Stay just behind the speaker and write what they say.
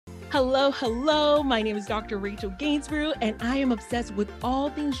Hello, hello. My name is Dr. Rachel Gainsborough, and I am obsessed with all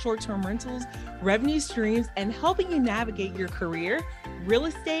things short-term rentals, revenue streams, and helping you navigate your career, real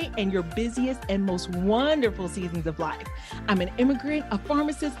estate, and your busiest and most wonderful seasons of life. I'm an immigrant, a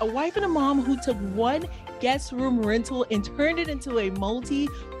pharmacist, a wife, and a mom who took one guest room rental and turned it into a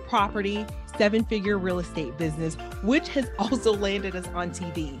multi-property, seven-figure real estate business, which has also landed us on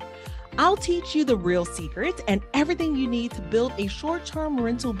TV. I'll teach you the real secrets and everything you need to build a short-term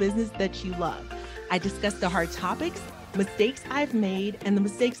rental business that you love. I discuss the hard topics, mistakes I've made, and the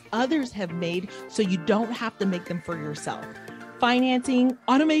mistakes others have made so you don't have to make them for yourself. Financing,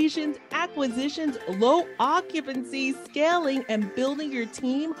 automations, acquisitions, low occupancy, scaling, and building your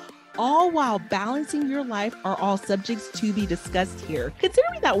team, all while balancing your life, are all subjects to be discussed here. Consider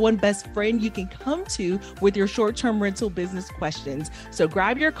me that one best friend you can come to with your short-term rental business questions. So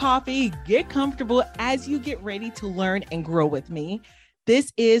grab your coffee, get comfortable as you get ready to learn and grow with me.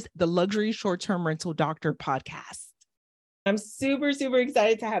 This is the Luxury Short-Term Rental Doctor podcast. I'm super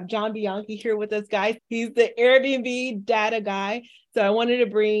excited to have John Bianchi here with us, guys. He's the Airbnb data guy. So I wanted to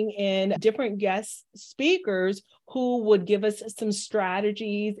bring in different guest speakers who would give us some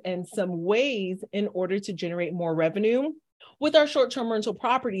strategies and some ways in order to generate more revenue with our short-term rental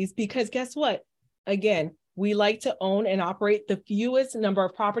properties. Because guess what? Again, we like to own and operate the fewest number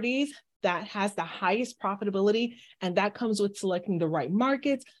of properties that has the highest profitability. And that comes with selecting the right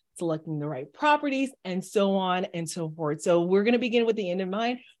markets, selecting the right properties, and so on and so forth. So we're going to begin with the end in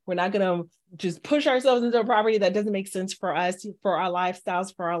mind. We're not going to just push ourselves into a property that doesn't make sense for us, for our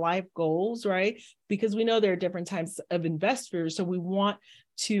lifestyles, for our life goals, right? Because we know there are different types of investors. So we want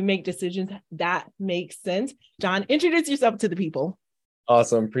to make decisions that make sense. John, introduce yourself to the people.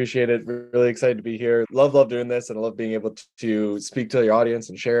 Awesome. Appreciate it. Really excited to be here. Love doing this, and I love being able to speak to your audience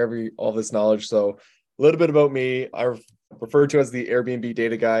and share all this knowledge. So a little bit about me. I referred to as the Airbnb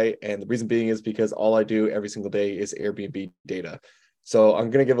data guy. And the reason being is because all I do every single day is Airbnb data. So I'm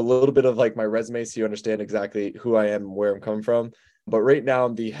going to give a little bit of like my resume so you understand exactly who I am and where I'm coming from. But right now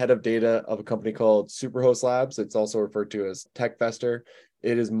I'm the head of data of a company called Superhost Labs. It's also referred to as TechVestor.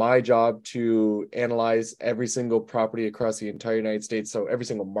 It is my job to analyze every single property across the entire United States. So every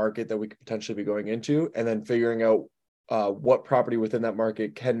single market that we could potentially be going into, and then figuring out what property within that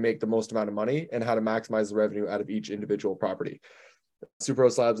market can make the most amount of money and how to maximize the revenue out of each individual property.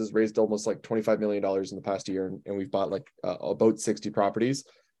 Superhost Labs has raised almost like $25 million in the past year, and we've bought like about 60 properties,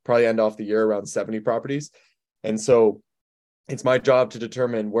 probably end off the year around 70 properties. And so it's my job to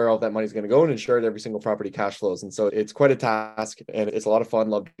determine where all that money is going to go and ensure that every single property cash flows. And so it's quite a task, and it's a lot of fun,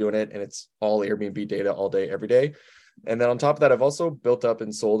 love doing it. And it's all Airbnb data all day, every day. And then on top of that, I've also built up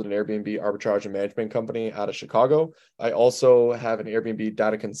and sold an Airbnb arbitrage and management company out of Chicago. I also have an Airbnb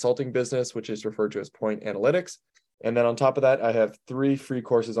data consulting business, which is referred to as Point Analytics. And then on top of that, I have 3 free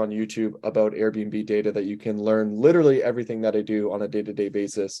courses on YouTube about Airbnb data that you can learn literally everything that I do on a day-to-day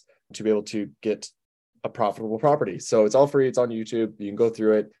basis to be able to get a profitable property. So it's all free. It's on YouTube. You can go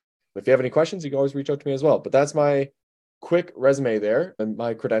through it. If you have any questions, you can always reach out to me as well. But that's my quick resume there and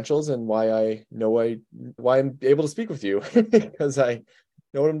my credentials and why I'm able to speak with you because I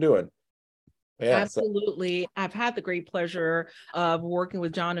know what I'm doing. Yeah, absolutely. I've had the great pleasure of working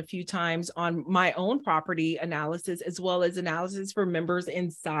with John a few times on my own property analysis, as well as analysis for members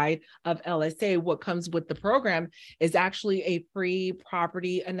inside of LSA. What comes with the program is actually a free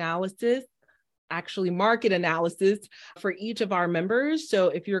property analysis, actually market analysis for each of our members. So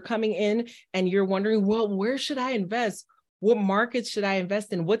if you're coming in and you're wondering, well, where should I invest? What markets should I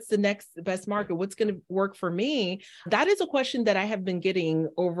invest in? What's the next best market? What's going to work for me? That is a question that I have been getting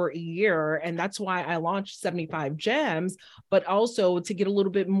over a year. And that's why I launched 75 Gems, but also to get a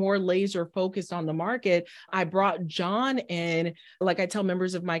little bit more laser focused on the market, I brought John in. Like I tell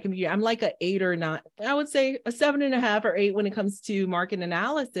members of my community, I'm like a 8 or 9, I would say a 7.5 or 8 when it comes to market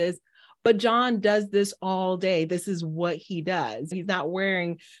analysis. But John does this all day. This is what he does. He's not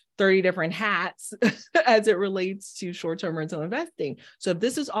wearing 30 different hats as it relates to short-term rental investing. So if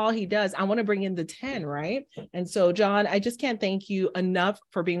this is all he does, I want to bring in the 10, right? And so, John, I just can't thank you enough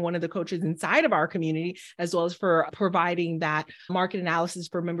for being one of the coaches inside of our community, as well as for providing that market analysis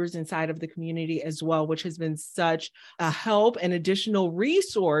for members inside of the community as well, which has been such a help and additional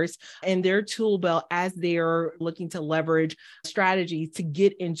resource in their tool belt as they're looking to leverage strategies to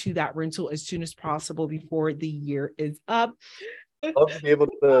get into that rental as soon as possible before the year is up. I'd love to be able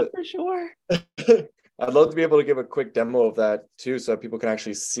to, for sure. I'd love to be able to give a quick demo of that too, so people can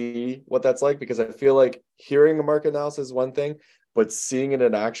actually see what that's like, because I feel like hearing a market analysis is one thing, but seeing it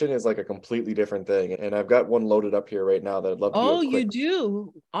in action is like a completely different thing. And I've got one loaded up here right now that I'd love to do. Oh, you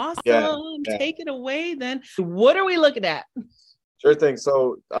do? Awesome. Yeah. Take it away then. What are we looking at? Sure thing.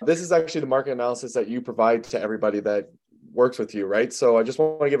 So this is actually the market analysis that you provide to everybody that works with you, right? So I just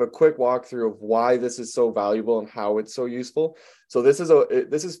want to give a quick walkthrough of why this is so valuable and how it's so useful. So this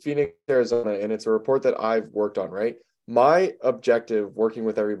is Phoenix, Arizona, and it's a report that I've worked on, right? My objective working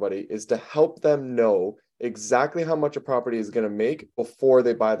with everybody is to help them know exactly how much a property is going to make before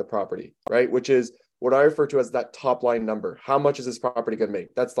they buy the property, right? Which is what I refer to as that top line number. How much is this property going to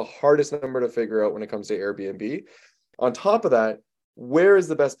make? That's the hardest number to figure out when it comes to Airbnb. On top of that, where is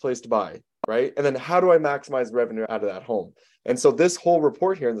the best place to buy, right? And then how do I maximize revenue out of that home? And so this whole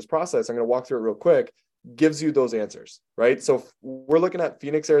report here in this process, I'm going to walk through it real quick, gives you those answers, right? So we're looking at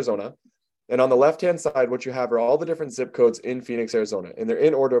Phoenix, Arizona. And on the left-hand side, what you have are all the different zip codes in Phoenix, Arizona. And they're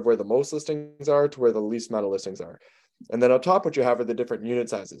in order of where the most listings are to where the least amount of listings are. And then on top, what you have are the different unit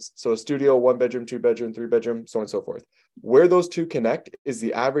sizes. So a studio, 1 bedroom, 2 bedroom, 3 bedroom, so on and so forth. Where those two connect is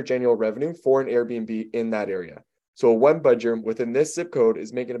the average annual revenue for an Airbnb in that area. So a 1 bedroom within this zip code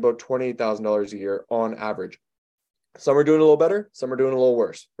is making about $28,000 a year on average. Some are doing a little better, some are doing a little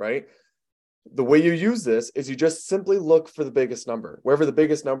worse, right? The way you use this is you just simply look for the biggest number. Wherever the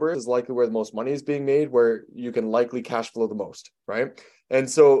biggest number is likely where the most money is being made, where you can likely cash flow the most, right? And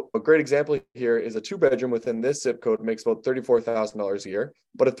so a great example here is a 2 bedroom within this zip code makes about $34,000 a year,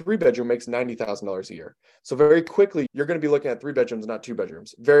 but a 3 bedroom makes $90,000 a year. So very quickly, you're going to be looking at 3 bedrooms, not 2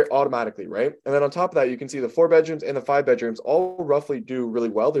 bedrooms, very automatically, right? And then on top of that, you can see the 4 bedrooms and the 5 bedrooms all roughly do really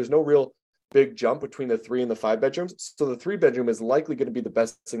well. There's no real big jump between the 3 and the 5 bedrooms. So the 3 bedroom is likely going to be the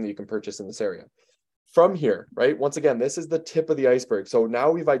best thing that you can purchase in this area. From here, right? Once again, this is the tip of the iceberg. So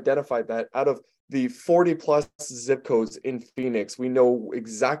now we've identified that out of the 40 plus zip codes in Phoenix, we know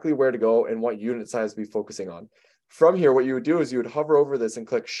exactly where to go and what unit size to be focusing on. From here, what you would do is you would hover over this and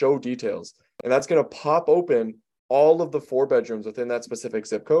click show details. And that's going to pop open all of the 4 bedrooms within that specific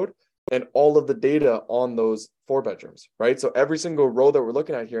zip code and all of the data on those 4 bedrooms, right? So every single row that we're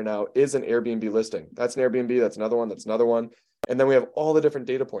looking at here now is an Airbnb listing. That's an Airbnb, that's another one, that's another one. And then we have all the different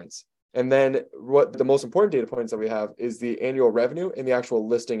data points. And then what the most important data points that we have is the annual revenue and the actual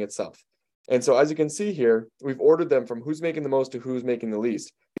listing itself. And so as you can see here, we've ordered them from who's making the most to who's making the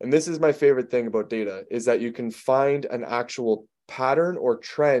least. And this is my favorite thing about data is that you can find an actual pattern or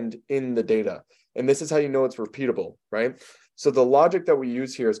trend in the data. And this is how you know it's repeatable, right? So the logic that we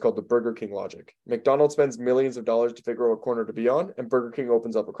use here is called the Burger King logic. McDonald's spends millions of dollars to figure out what corner to be on, and Burger King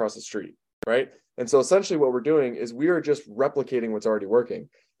opens up across the street, right? And so essentially what we're doing is we are just replicating what's already working.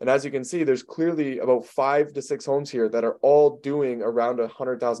 And as you can see, there's clearly about 5 to 6 homes here that are all doing around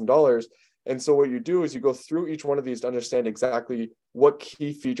 $100,000. And so what you do is you go through each one of these to understand exactly what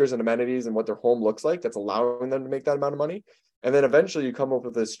key features and amenities and what their home looks like that's allowing them to make that amount of money. And then eventually you come up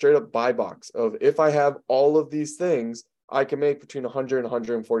with a straight up buy box of if I have all of these things, I can make between $100,000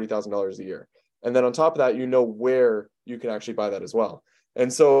 and $140,000 a year. And then on top of that, you know where you can actually buy that as well.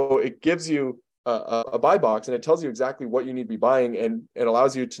 And so it gives you a buy box and it tells you exactly what you need to be buying, and it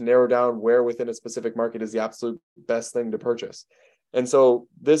allows you to narrow down where within a specific market is the absolute best thing to purchase. And so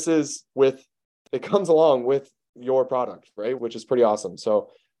it comes along with your product, right? Which is pretty awesome. So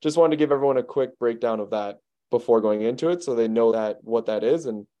just wanted to give everyone a quick breakdown of that before going into it so they know that what that is.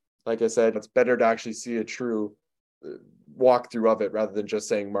 And like I said, it's better to actually see a true walkthrough of it rather than just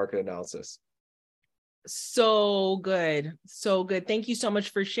saying market analysis. So good. So good. Thank you so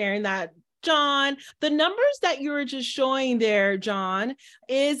much for sharing that, John. The numbers that you were just showing there, John,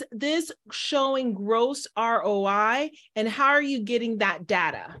 is this showing gross ROI, and how are you getting that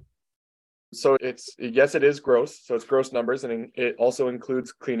data? So yes, it is gross. So it's gross numbers, and it also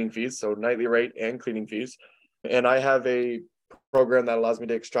includes cleaning fees. So nightly rate and cleaning fees. And I have a program that allows me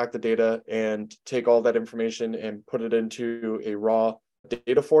to extract the data and take all that information and put it into a raw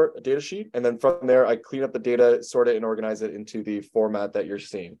data sheet. And then from there, I clean up the data, sort it, and organize it into the format that you're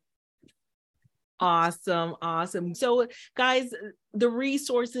seeing. Awesome. Awesome. So guys, the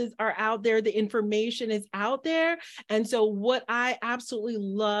resources are out there. The information is out there. And so what I absolutely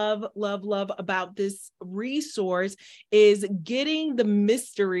love about this resource is getting the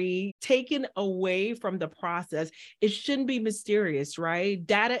mystery taken away from the process. It shouldn't be mysterious, right?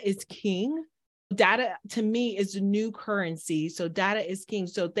 Data is king. Data to me is the new currency. So data is king.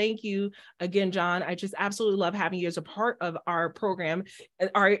 So thank you again, John. I just absolutely love having you as a part of our program,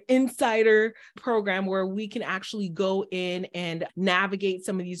 our insider program, where we can actually go in and navigate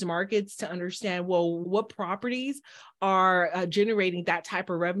some of these markets to understand, well, what properties are generating that type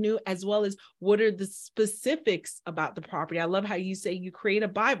of revenue, as well as what are the specifics about the property. I love how you say you create a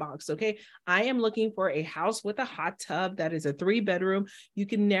buy box. Okay, I am looking for a house with a hot tub that is a 3 bedroom. You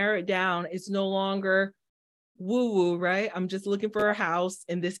can narrow it down. It's no longer woo-woo, right? I'm just looking for a house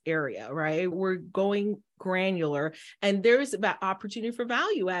in this area, right? We're going granular. And there's about opportunity for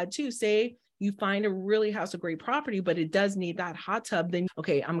value add too. Say you find a really house, a great property, but it does need that hot tub, then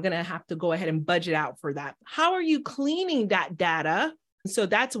okay, I'm going to have to go ahead and budget out for that. How are you cleaning that data? So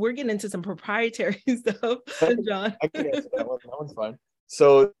we're getting into some proprietary stuff, John. I can answer that one. That one's fine.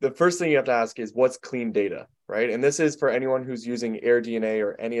 So the first thing you have to ask is what's clean data, right? And this is for anyone who's using AirDNA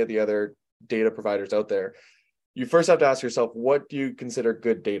or any of the other data providers out there. You first have to ask yourself, what do you consider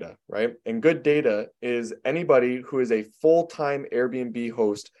good data, right? And good data is anybody who is a full-time Airbnb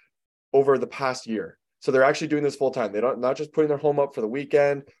host over the past year. So they're actually doing this full time. They're not just putting their home up for the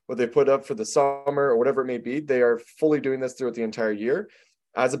weekend or they put up for the summer or whatever it may be. They are fully doing this throughout the entire year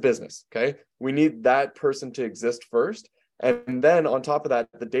as a business. Okay. We need that person to exist first. And then on top of that,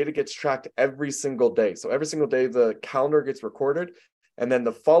 the data gets tracked every single day. So every single day, the calendar gets recorded. And then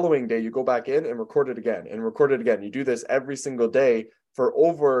the following day, you go back in and record it again and record it again. You do this every single day for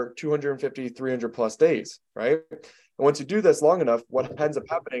over 250, 300 plus days, right? And once you do this long enough, what ends up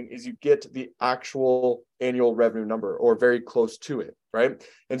happening is you get the actual annual revenue number or very close to it, right?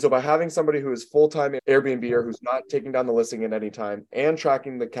 And so by having somebody who is full-time Airbnb who's not taking down the listing at any time and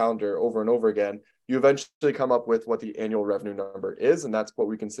tracking the calendar over and over again, you eventually come up with what the annual revenue number is. And that's what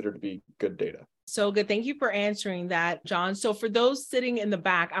we consider to be good data. So good. Thank you for answering that, John. So for those sitting in the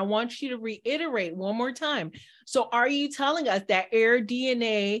back, I want you to reiterate one more time. So are you telling us that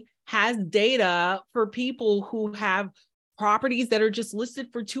AirDNA has data for people who have properties that are just listed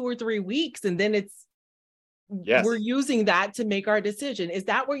for 2 or 3 weeks, and then we're using that to make our decision? Is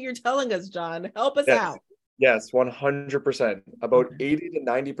that what you're telling us, John? Help us out. Yes, 100%. About 80 to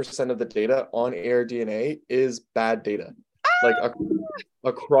 90% of the data on AirDNA is bad data. Like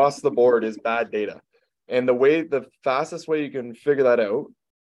across the board is bad data. And the fastest way you can figure that out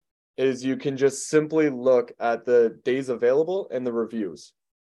is you can just simply look at the days available and the reviews.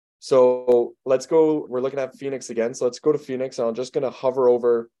 So we're looking at Phoenix again. So let's go to Phoenix, and I'm just going to hover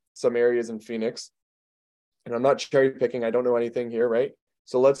over some areas in Phoenix. And I'm not cherry picking. I don't know anything here, right?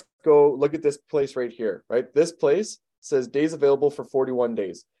 So let's go look at this place right here, right? This place says days available for 41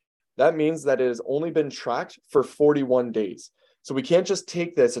 days. That means that it has only been tracked for 41 days. So we can't just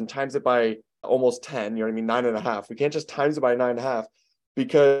take this and times it by almost 10, you know what I mean? 9.5. We can't just times it by 9.5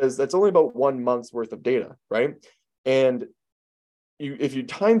 because that's only about 1 month's worth of data, right? And if you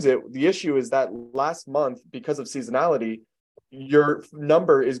times it, the issue is that last month, because of seasonality, your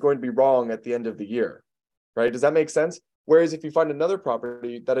number is going to be wrong at the end of the year, right? Does that make sense? Whereas if you find another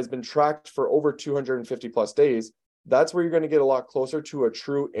property that has been tracked for over 250 plus days, that's where you're going to get a lot closer to a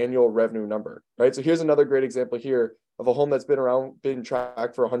true annual revenue number, right? So here's another great example here of a home that's been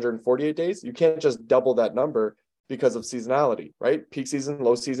tracked for 148 days. You can't just double that number because of seasonality, right? Peak season,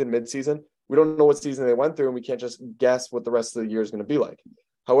 low season, mid season. We don't know what season they went through, and we can't just guess what the rest of the year is going to be like.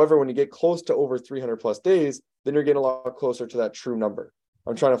 However, when you get close to over 300 plus days, then you're getting a lot closer to that true number.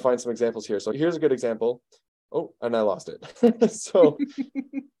 I'm trying to find some examples here. So here's a good example. Oh, and I lost it. So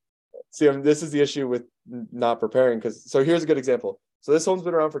see, this is the issue with not preparing. So here's a good example. So this home's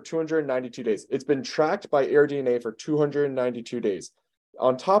been around for 292 days. It's been tracked by AirDNA for 292 days.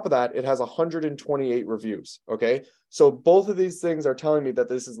 On top of that, it has 128 reviews. Okay. So both of these things are telling me that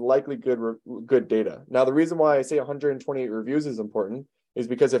this is likely good data. Now, the reason why I say 128 reviews is important is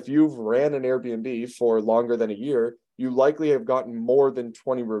because if you've ran an Airbnb for longer than a year, you likely have gotten more than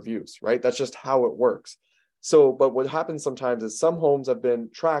 20 reviews, right? That's just how it works. So, but what happens sometimes is some homes have been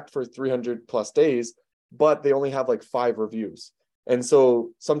tracked for 300 plus days, but they only have like 5 reviews. And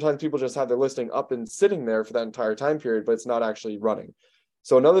so sometimes people just have their listing up and sitting there for that entire time period, but it's not actually running.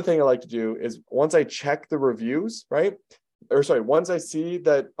 So another thing I like to do is once I check the reviews, right? Once I see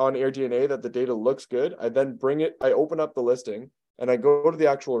that on AirDNA that the data looks good, I then I open up the listing and I go to the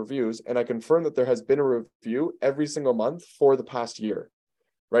actual reviews and I confirm that there has been a review every single month for the past year.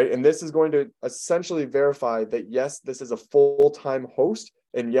 Right. And this is going to essentially verify that, yes, this is a full-time host.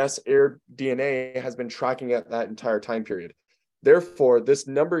 And yes, AirDNA has been tracking it that entire time period. Therefore, this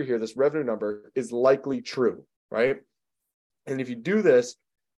number here, this revenue number is likely true. Right. And if you do this,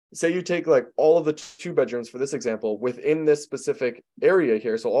 say you take like all of the 2 bedrooms for this example within this specific area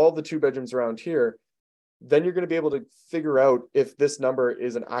here. So all the 2 bedrooms around here, then you're going to be able to figure out if this number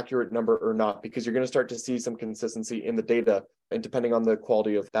is an accurate number or not, because you're going to start to see some consistency in the data and depending on the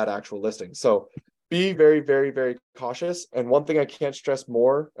quality of that actual listing. So be very, very, very cautious. And one thing I can't stress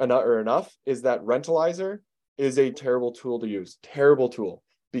more enough is that Rentalizer is a terrible tool to use. Terrible tool.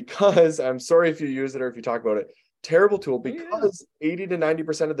 Because I'm sorry if you use it or if you talk about it. Terrible tool because 80 to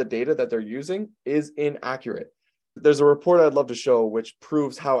 90% of the data that they're using is inaccurate. There's a report I'd love to show which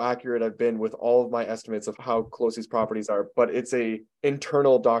proves how accurate I've been with all of my estimates of how close these properties are, but it's a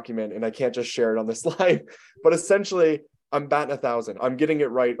internal document and I can't just share it on this slide. But essentially, I'm batting 1,000. I'm getting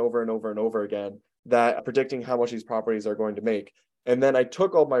it right over and over and over again, that predicting how much these properties are going to make. And then I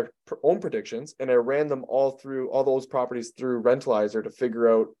took all my own predictions and I ran them all through all those properties through Rentalizer to figure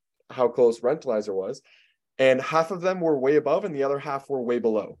out how close Rentalizer was. And half of them were way above and the other half were way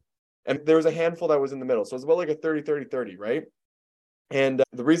below. And there was a handful that was in the middle. So it's about like a 30, 30, 30, right? And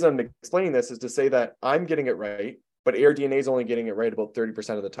the reason I'm explaining this is to say that I'm getting it right, but AirDNA is only getting it right about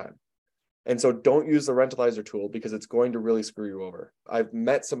 30% of the time. And so don't use the Rentalizer tool because it's going to really screw you over. I've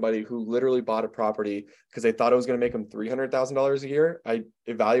met somebody who literally bought a property because they thought it was going to make them $300,000 a year. I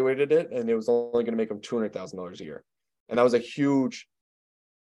evaluated it and it was only going to make them $200,000 a year. And that was a huge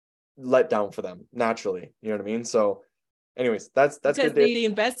letdown for them naturally. You know what I mean? So anyways, that's because good. The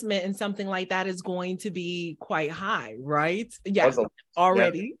investment in something like that is going to be quite high, right? Yeah,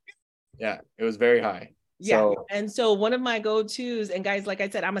 already. Yeah, it was very high. Yeah. So, and so one of my go-tos, and guys, like I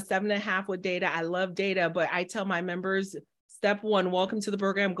said, I'm a 7.5 with data. I love data, but I tell my members, step one, welcome to the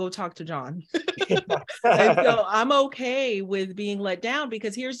program, go talk to John. And so I'm okay with being let down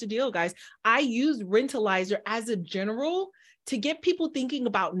because here's the deal, guys. I use Rentalizer as a general to get people thinking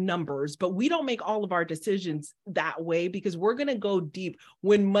about numbers, but we don't make all of our decisions that way because we're going to go deep.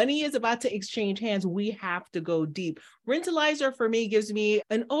 When money is about to exchange hands, we have to go deep. Rentalizer for me gives me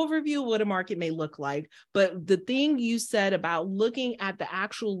an overview of what a market may look like. But the thing you said about looking at the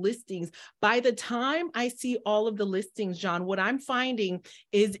actual listings, by the time I see all of the listings, John, what I'm finding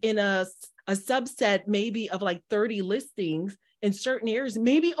is in a subset maybe of like 30 listings in certain areas,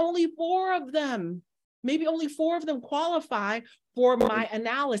 maybe only four of them qualify for my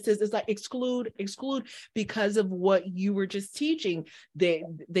analysis. Is like exclude because of what you were just teaching. They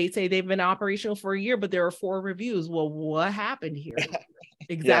say they've been operational for a year, but there are 4 reviews. Well, what happened here?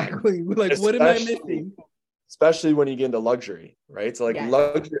 Exactly. Yeah. Like, what am I missing? Especially when you get into luxury, right? So like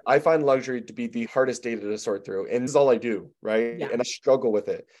luxury, I find luxury to be the hardest data to sort through. And this is all I do, right? Yeah. And I struggle with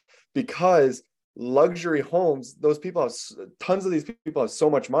it because luxury homes, those people have, tons of these people have so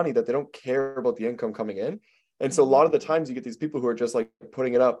much money that they don't care about the income coming in. And so a lot of the times you get these people who are just like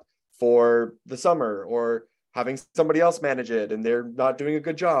putting it up for the summer or having somebody else manage it and they're not doing a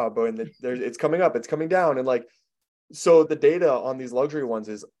good job, and it's coming up, it's coming down. And like, so the data on these luxury ones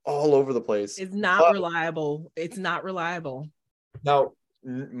is all over the place. It's not reliable. It's not reliable. Now,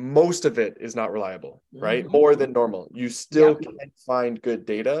 most of it is not reliable, right? Mm-hmm. More than normal. You still can find good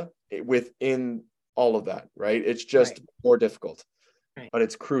data within all of that, right? It's just more difficult, but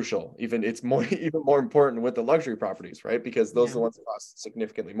it's crucial. Even more important with the luxury properties, right? Because those are the ones that cost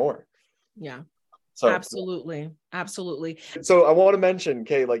significantly more. Yeah. So, absolutely. So I want to mention,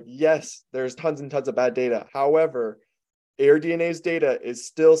 Kay, like, yes, there's tons and tons of bad data. However, AirDNA's data is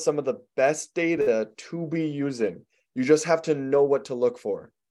still some of the best data to be using. You just have to know what to look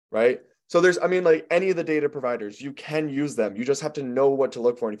for, right? So like any of the data providers, you can use them. You just have to know what to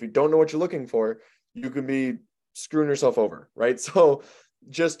look for. And if you don't know what you're looking for, you can be screwing yourself over, right? So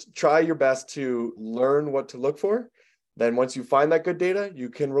just try your best to learn what to look for. Then once you find that good data, you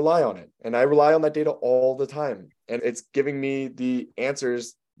can rely on it. And I rely on that data all the time. And it's giving me the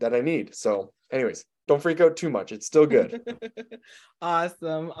answers that I need. So anyways, don't freak out too much. It's still good.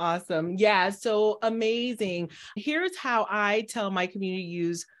 Awesome. Yeah, so amazing. Here's how I tell my community to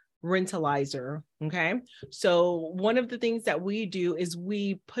use Rentalizer, okay? So one of the things that we do is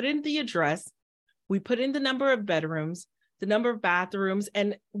we put in the address, we put in the number of bedrooms, the number of bathrooms,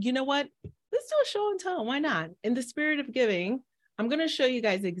 and you know what? Let's do a show and tell. Why not? In the spirit of giving, I'm going to show you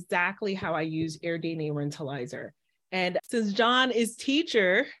guys exactly how I use AirDNA Rentalizer. And since John is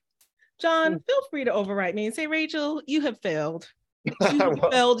teacher, John, feel free to overwrite me and say, Rachel, you have failed. You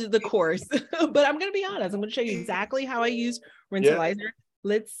failed the course. But I'm going to be honest. I'm going to show you exactly how I use Rentalizer. Yeah.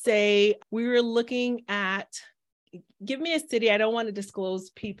 Let's say we were looking at, give me a city. I don't want to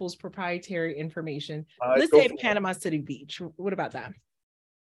disclose people's proprietary information. Let's say Panama City Beach. What about that?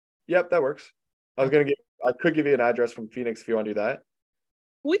 Yep, that works. I could give you an address from Phoenix if you want to do that.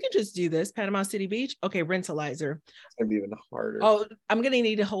 We could just do this. Panama City Beach. Okay, Rentalizer. It's going to be even harder. Oh, I'm going to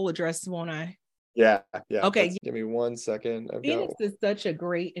need a whole address, won't I? Yeah. Okay. Give me 1 second. Phoenix is such a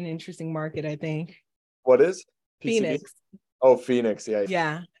great and interesting market, I think. What is? PCB? Phoenix. Oh, Phoenix. Yeah.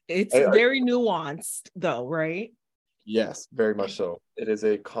 Yeah. It's very nuanced though, right? Yes, very much so. It is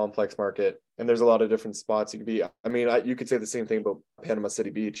a complex market and there's a lot of different spots you could be. I mean, you could say the same thing about Panama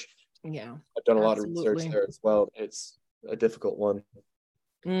City Beach. Yeah. I've done a lot of research there as well. It's a difficult one.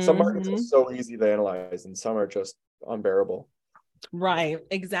 Some markets are so easy to analyze and some are just unbearable. Right,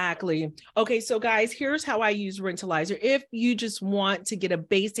 exactly. Okay, so guys, here's how I use Rentalizer if you just want to get a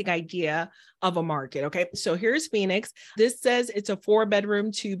basic idea of a market. Okay, so here's Phoenix. This says it's a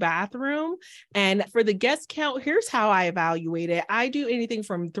 4-bedroom, 2-bathroom. And for the guest count, here's how I evaluate it. I do anything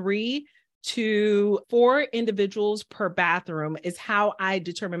from 3 to 4 individuals per bathroom is how I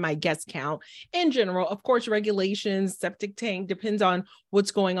determine my guest count in general. Of course, regulations, septic tank, depends on what's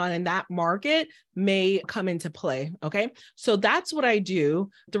going on in that market may come into play. Okay. So that's what I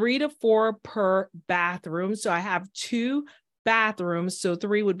do, 3 to 4 per bathroom. So I have 2 bathrooms. So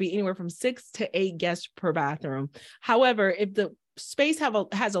 3 would be anywhere from 6 to 8 guests per bathroom. However, if the space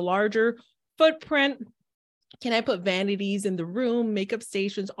has a larger footprint, can I put vanities in the room, makeup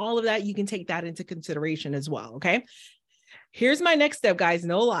stations, all of that? You can take that into consideration as well. Okay. Here's my next step, guys.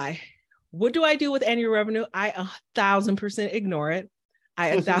 No lie. What do I do with annual revenue? I 1,000% ignore it.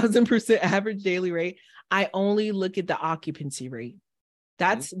 I 1,000% average daily rate. I only look at the occupancy rate.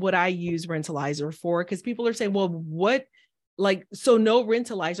 That's what I use Rentalizer for, because people are saying, well, what? So no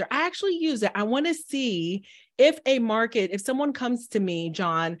Rentalizer. I actually use it. I want to see if someone comes to me,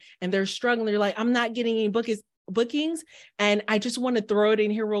 John, and they're struggling, they're like, I'm not getting any bookings. And I just want to throw it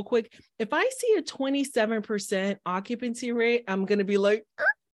in here real quick. If I see a 27% occupancy rate, I'm going to be like,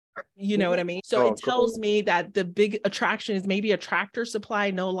 you know what I mean? So it tells me that the big attraction is maybe a Tractor Supply.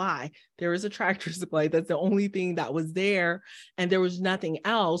 No lie. There is a Tractor Supply. That's the only thing that was there. And there was nothing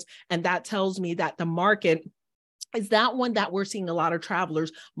else. And that tells me that the market is that one that we're seeing a lot of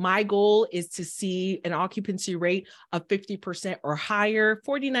travelers. My goal is to see an occupancy rate of 50% or higher,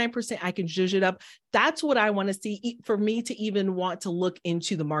 49%, I can zhuzh it up. That's what I want to see for me to even want to look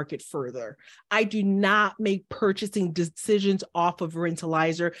into the market further. I do not make purchasing decisions off of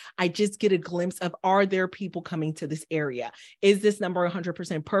Rentalizer. I just get a glimpse of, are there people coming to this area? Is this number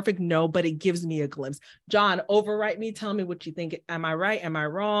 100% perfect? No, but it gives me a glimpse. John, overwrite me. Tell me what you think. Am I right? Am I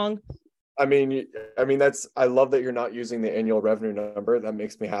wrong? I mean, I love that you're not using the annual revenue number. That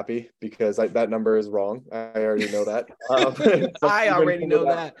makes me happy because that number is wrong. I already know that. I already know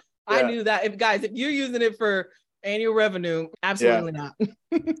that. Yeah. I knew that. If you're using it for annual revenue, absolutely not.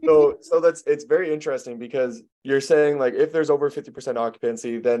 So it's very interesting because you're saying like, if there's over 50%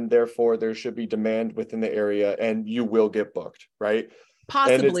 occupancy, then therefore there should be demand within the area and you will get booked, right?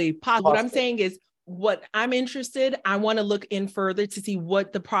 Possibly. What I'm saying is, what I'm interested, I want to look in further to see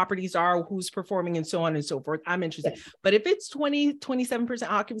what the properties are, who's performing, and so on and so forth. I'm interested. But if it's 27%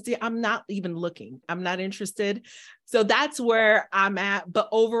 occupancy, I'm not even looking. I'm not interested. So that's where I'm at.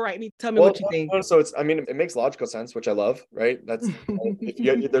 But overwrite me. Tell me what you think. So it makes logical sense, which I love, right? That's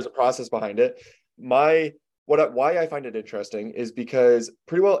there's a process behind it. Why I find it interesting is because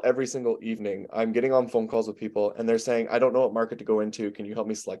pretty well every single evening I'm getting on phone calls with people and they're saying, I don't know what market to go into. Can you help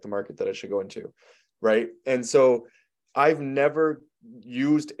me select the market that I should go into? Right. And so I've never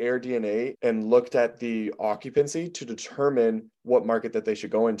used AirDNA and looked at the occupancy to determine what market that they should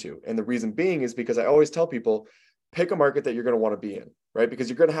go into. And the reason being is because I always tell people, pick a market that you're going to want to be in, right? Because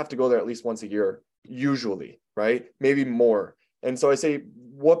you're going to have to go there at least once a year, usually, right? Maybe more. And so I say,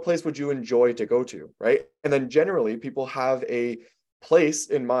 what place would you enjoy to go to, right? And then generally people have a place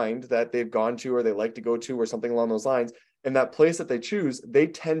in mind that they've gone to or they like to go to or something along those lines. And that place that they choose, they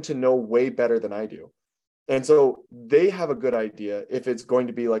tend to know way better than I do. And so they have a good idea if it's going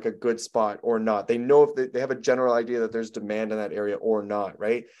to be like a good spot or not. They know if they have a general idea that there's demand in that area or not,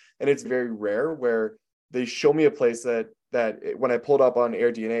 right? And it's very rare where they show me a place that when I pulled up on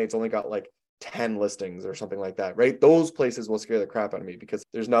AirDNA, it's only got like 10 listings or something like that, right? Those places will scare the crap out of me because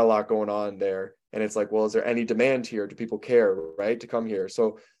there's not a lot going on there. And it's like, well, is there any demand here? Do people care, right, to come here?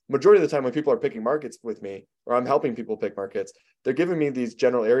 So majority of the time when people are picking markets with me, or I'm helping people pick markets, they're giving me these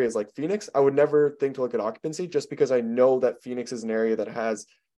general areas like Phoenix. I would never think to look at occupancy just because I know that Phoenix is an area that has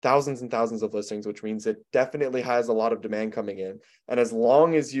thousands and thousands of listings, which means it definitely has a lot of demand coming in. And as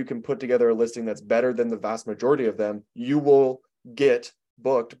long as you can put together a listing that's better than the vast majority of them, you will get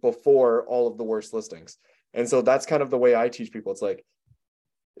booked before all of the worst listings. And so that's kind of the way I teach people. It's like,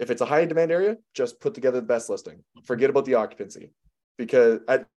 if it's a high demand area, just put together the best listing. Forget about the occupancy. Because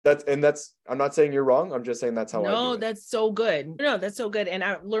I'm not saying you're wrong. I'm just saying that's how I do it. No, that's so good. No, that's so good. And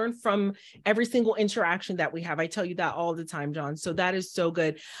I learned from every single interaction that we have. I tell you that all the time, John. So that is so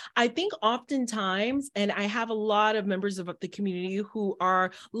good. I think oftentimes, and I have a lot of members of the community who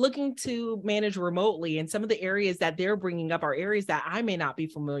are looking to manage remotely. And some of the areas that they're bringing up are areas that I may not be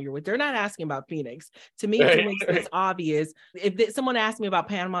familiar with. They're not asking about Phoenix. To me, Phoenix is obvious. If someone asked me about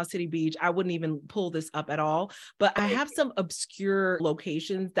Panama City Beach, I wouldn't even pull this up at all. But I have some obscure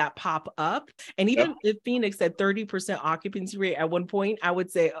locations listings that pop up. And even if Phoenix had 30% occupancy rate at one point, I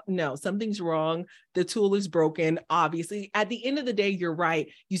would say, no, something's wrong. The tool is broken. Obviously, at the end of the day, you're right.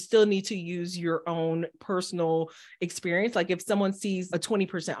 You still need to use your own personal experience. Like if someone sees a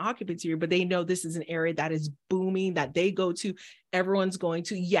 20% occupancy rate, but they know this is an area that is booming, that they go to, everyone's going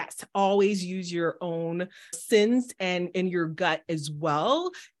to, yes, always use your own sense and in your gut as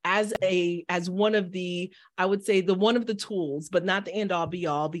well as one of the, I would say one of the tools, but not the end all be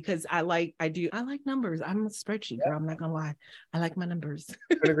all, because I like numbers. I'm a spreadsheet girl. I'm not gonna lie. I like my numbers.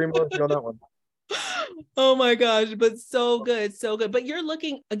 Couldn't agree more with you on that one. Oh my gosh, but so good, so good. But you're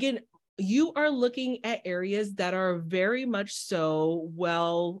looking, again, you are looking at areas that are very much so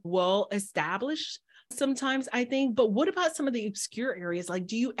well established sometimes, I think. But what about some of the obscure areas? Like,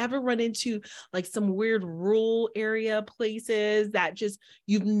 do you ever run into like some weird rural area places that just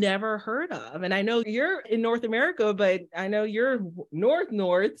you've never heard of? And I know you're in North America, but I know you're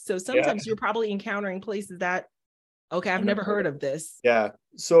north. So sometimes you're probably encountering places that, okay, I've never heard of this. Yeah.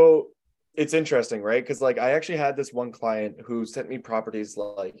 So it's interesting, right? Because like I actually had this one client who sent me properties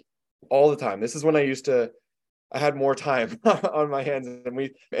like all the time. This is when I had more time on my hands,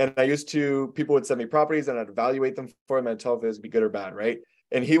 people would send me properties and I'd evaluate them for him and tell if it would be good or bad, right?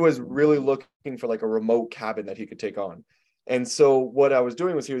 And he was really looking for like a remote cabin that he could take on. And so what I was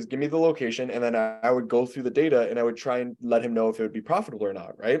doing was he was give me the location, and then I would go through the data and I would try and let him know if it would be profitable or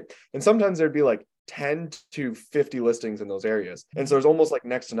not, right? And sometimes there'd be like 10 to 50 listings in those areas. And so it's almost like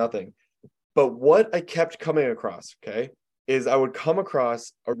next to nothing. But what I kept coming across, okay, is I would come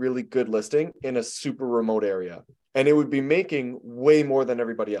across a really good listing in a super remote area, and it would be making way more than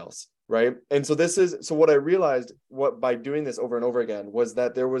everybody else, right? And so what I realized by doing this over and over again was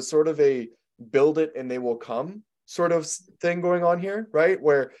that there was sort of a build it and they will come sort of thing going on here, right?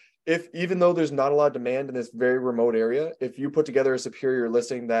 Where even though there's not a lot of demand in this very remote area, if you put together a superior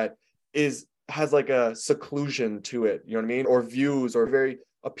listing that has like a seclusion to it, you know what I mean? Or views, or very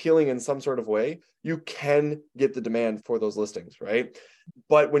appealing in some sort of way, you can get the demand for those listings, right?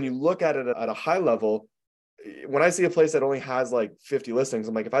 But when you look at it at a high level, when I see a place that only has like 50 listings,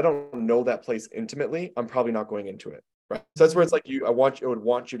 I'm like, if I don't know that place intimately, I'm probably not going into it, right? So that's where it's like I would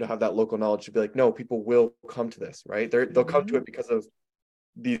want you to have that local knowledge to be like, no, people will come to this, right? They'll come to it because of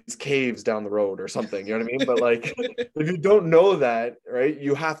these caves down the road or something, you know what I mean? But like, if you don't know that, right,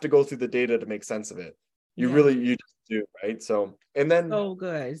 you have to go through the data to make sense of it. You just do, right? So, and then so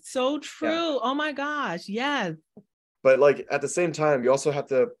good, so true. Yeah. Oh my gosh, yes. But like at the same time, you also have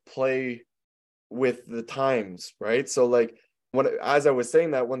to play with the times, right? So like as I was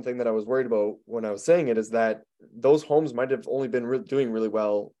saying that, one thing that I was worried about when I was saying it is that those homes might have only been doing really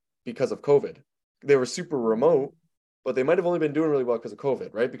well because of COVID. They were super remote, but they might have only been doing really well because of COVID,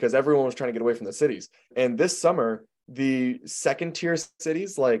 right? Because everyone was trying to get away from the cities. And this summer, the second tier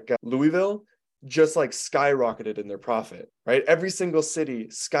cities like Louisville just like skyrocketed in their profit, right? Every single city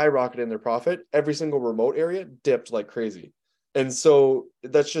skyrocketed in their profit. Every single remote area dipped like crazy. And so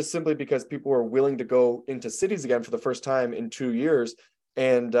that's just simply because people were willing to go into cities again for the first time in 2 years.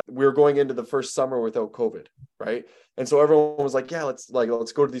 And we were going into the first summer without COVID, right? And so everyone was like, yeah, let's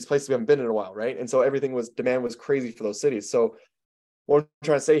go to these places we haven't been in a while, right? And so demand was crazy for those cities. So what I'm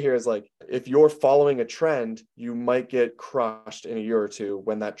trying to say here is like, if you're following a trend, you might get crushed in a year or two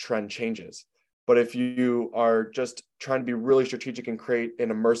when that trend changes. But if you are just trying to be really strategic and create an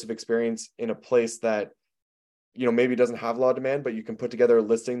immersive experience in a place that, you know, maybe doesn't have a lot of demand, but you can put together a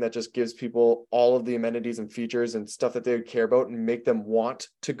listing that just gives people all of the amenities and features and stuff that they would care about and make them want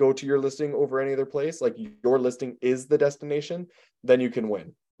to go to your listing over any other place, like your listing is the destination, then you can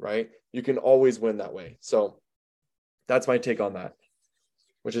win, right? You can always win that way. So that's my take on that,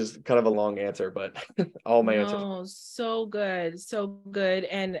 which is kind of a long answer, but all my answers. Oh, so good. So good.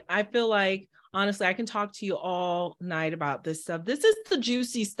 And I feel like, honestly, I can talk to you all night about this stuff. This is the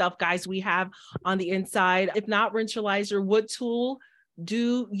juicy stuff, guys, we have on the inside. If not Rentalizer, what tool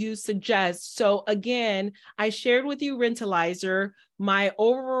do you suggest? So again, I shared with you Rentalizer, my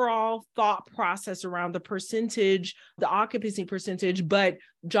overall thought process around the percentage, the occupancy percentage, but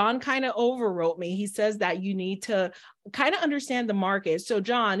John kind of overwrote me. He says that you need to kind of understand the market. So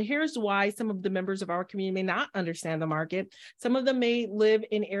John, here's why some of the members of our community may not understand the market. Some of them may live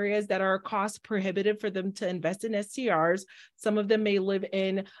in areas that are cost prohibitive for them to invest in STRs. Some of them may live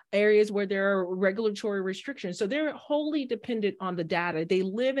in areas where there are regulatory restrictions. So they're wholly dependent on the data. They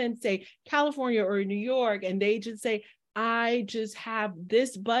live in, say, California or New York, and they just say, I just have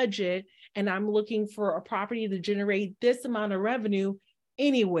this budget and I'm looking for a property to generate this amount of revenue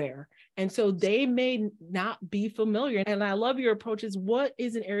anywhere. And so they may not be familiar. And I love your approach is what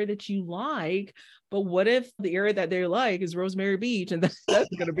is an area that you like, but what if the area that they like is Rosemary Beach? And that's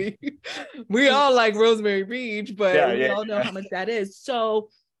going to be, we all like Rosemary Beach, but we all know how much that is.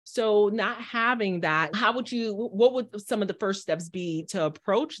 So not having that, what would some of the first steps be to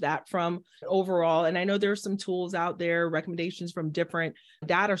approach that from overall? And I know there's some tools out there, recommendations from different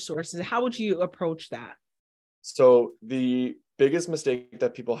data sources. How would you approach that? So the biggest mistake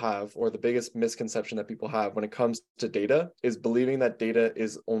that people have, or the biggest misconception that people have when it comes to data, is believing that data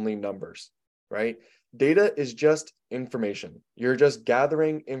is only numbers, right? Data is just information. You're just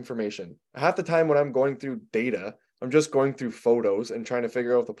gathering information. Half the time when I'm going through data, I'm just going through photos and trying to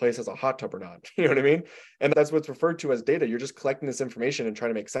figure out if the place has a hot tub or not. You know what I mean? And that's what's referred to as data. You're just collecting this information and trying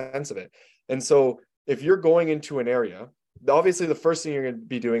to make sense of it. And so if you're going into an area, obviously the first thing you're going to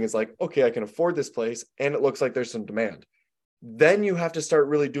be doing is like, okay, I can afford this place and it looks like there's some demand. Then you have to start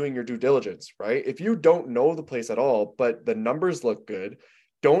really doing your due diligence, right? If you don't know the place at all, but the numbers look good,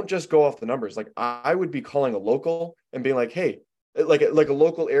 don't just go off the numbers. Like I would be calling a local and being like, hey, like a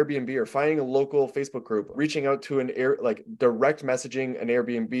local Airbnb, or finding a local Facebook group, reaching out to like direct messaging an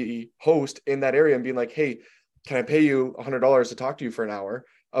Airbnb host in that area and being like, hey, can I pay you $100 to talk to you for an hour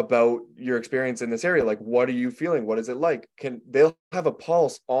about your experience in this area? Like, what are you feeling? What is it like? They'll have a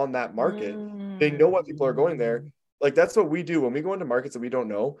pulse on that market. They know what people are going there. Like that's what we do when we go into markets that we don't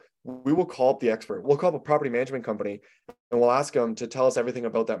know. We will call up the expert. We'll call up a property management company and we'll ask them to tell us everything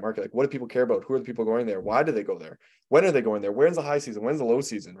about that market. Like, what do people care about? Who are the people going there? Why do they go there? When are they going there? When's the high season? When's the low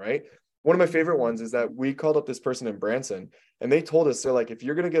season? Right? One of my favorite ones is that we called up this person in Branson and they told us, they're like, if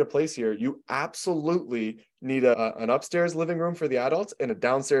you're going to get a place here, you absolutely need an upstairs living room for the adults and a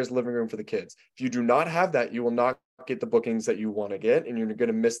downstairs living room for the kids. If you do not have that, you will not get the bookings that you want to get, and you're going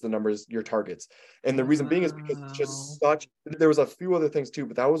to miss the numbers, your targets. And the reason being is because it's just there was a few other things too,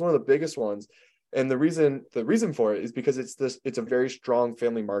 but that was one of the biggest ones. And the reason for it is because it's a very strong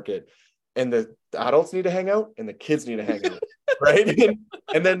family market, and the adults need to hang out and the kids need to hang out. Right.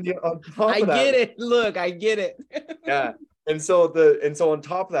 And then on top of that, I get it. Look, I get it. Yeah. And so on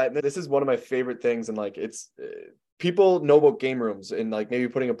top of that, and this is one of my favorite things, and like it's people know about game rooms and like maybe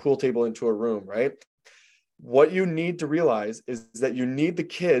putting a pool table into a room, right? What you need to realize is that you need the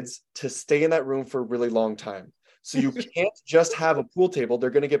kids to stay in that room for a really long time. So you can't just have a pool table,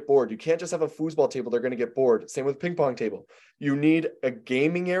 they're going to get bored. You can't just have a foosball table, they're going to get bored. Same with ping pong table. You need a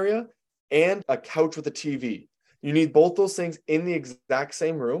gaming area and a couch with a TV. You need both those things in the exact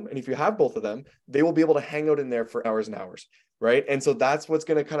same room. And if you have both of them, they will be able to hang out in there for hours and hours, right? And so that's what's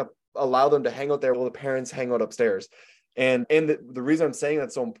going to kind of allow them to hang out there while the parents hang out upstairs. And the reason I'm saying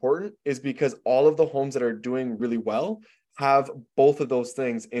that's so important is because all of the homes that are doing really well have both of those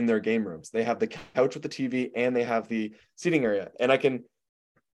things in their game rooms. They have the couch with the TV and they have the seating area. And I can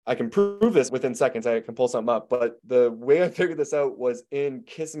prove this within seconds. I can pull something up, but the way I figured this out was in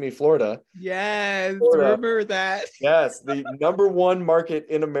Kissimmee, Florida. Yes, remember that. Yes, the number one market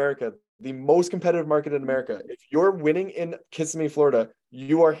in America, the most competitive market in America. If you're winning in Kissimmee, Florida,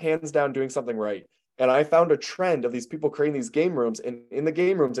 you are hands down doing something right. And I found a trend of these people creating these game rooms. And in the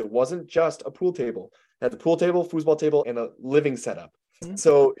game rooms, it wasn't just a pool table. It had the pool table, foosball table, and a living setup. Mm-hmm.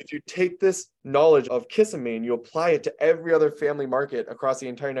 So if you take this knowledge of Kissimmee and you apply it to every other family market across the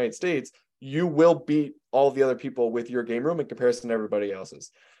entire United States, you will beat all the other people with your game room in comparison to everybody else's.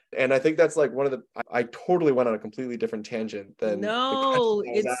 And I think that's like one of the, I totally went on a completely different tangent than. No,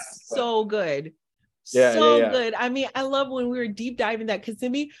 it's so good. Yeah, good. I mean, I love when we were deep diving that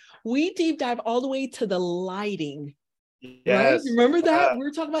Kissimmee, we deep dive all the way to the lighting. Yes. Right? Remember that? We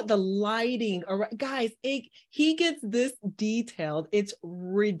were talking about the lighting. All right, guys, he gets this detailed. It's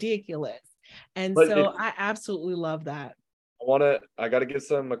ridiculous. And I absolutely love that. I got to give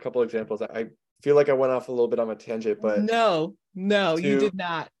a couple examples. I feel like I went off a little bit on a tangent, but no, you did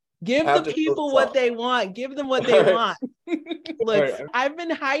not. Give the people what they want. Give them what they want. Look, right. I've been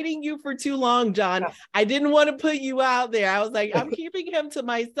hiding you for too long, John. I didn't want to put you out there. I was like, I'm keeping him to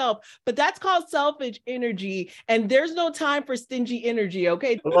myself. But that's called selfish energy. And there's no time for stingy energy,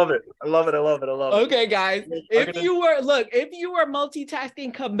 okay? I love it. Okay, guys. If you were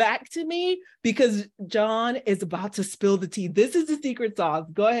multitasking, come back to me because John is about to spill the tea. This is the secret sauce.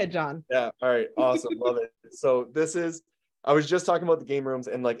 Go ahead, John. Yeah. All right. Awesome. Love it. So I was just talking about the game rooms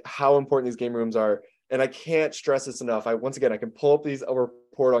and like how important these game rooms are. And I can't stress this enough. I can pull up a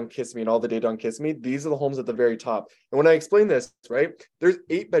report on Kissimmee and all the data on Kissimmee. These are the homes at the very top. And when I explain this, right, there's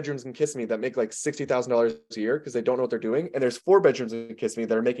 8 bedrooms in Kissimmee that make like $60,000 a year because they don't know what they're doing. And there's 4 bedrooms in Kissimmee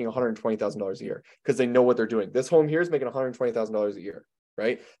that are making $120,000 a year because they know what they're doing. This home here is making $120,000 a year,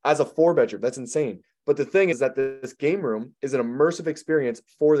 right? As a 4 bedroom, that's insane. But the thing is that this game room is an immersive experience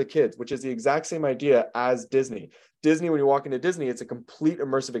for the kids, which is the exact same idea as Disney. Disney, when you walk into Disney, it's a complete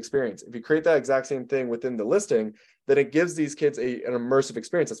immersive experience. If you create that exact same thing within the listing, then it gives these kids an immersive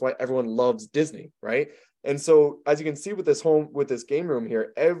experience. That's why everyone loves Disney, right? And so as you can see with this home, with this game room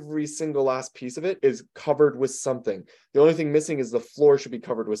here, every single last piece of it is covered with something. The only thing missing is the floor should be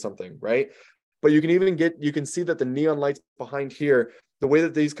covered with something, right? But you can see that the neon lights behind here, the way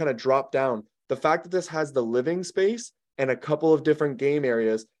that these kind of drop down, the fact that this has the living space and a couple of different game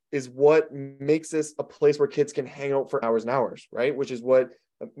areas is what makes this a place where kids can hang out for hours and hours, right? Which is what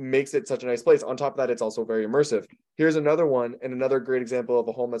makes it such a nice place. On top of that, it's also very immersive. Here's another one and another great example of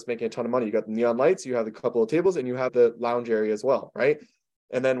a home that's making a ton of money. You got the neon lights, you have a couple of tables, and you have the lounge area as well, right?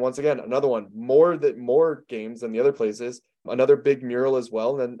 And then once again, another one, more games than the other places, another big mural as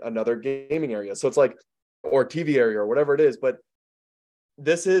well, and then another gaming area. So it's like, or TV area or whatever it is. But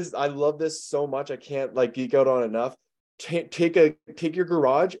I love this so much. I can't like geek out on enough. Take your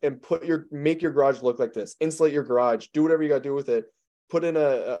garage and make your garage look like this. Insulate your garage, do whatever you got to do with it. Put in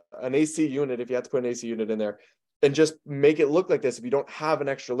an AC unit if you have to put an AC unit in there, and just make it look like this. If you don't have an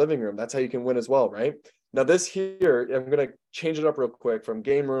extra living room, that's how you can win as well, right? Now this here, I'm going to change it up real quick from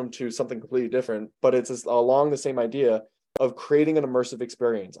game room to something completely different, but it's along the same idea of creating an immersive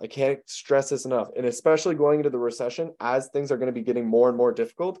experience. I can't stress this enough. And especially going into the recession, as things are going to be getting more and more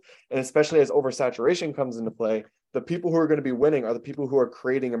difficult, and especially as oversaturation comes into play, the people who are going to be winning are the people who are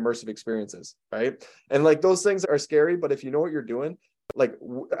creating immersive experiences, right? And like those things are scary, but if you know what you're doing, like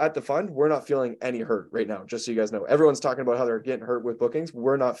at the fund, we're not feeling any hurt right now, just so you guys know. Everyone's talking about how they're getting hurt with bookings.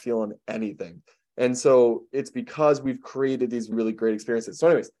 We're not feeling anything. And so it's because we've created these really great experiences. So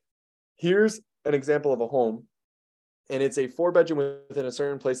anyways, here's an example of a home, and it's a 4-bedroom within a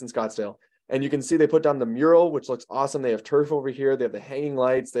certain place in Scottsdale. And you can see they put down the mural, which looks awesome. They have turf over here. They have the hanging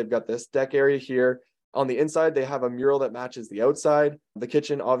lights. They've got this deck area here. On the inside, they have a mural that matches the outside. The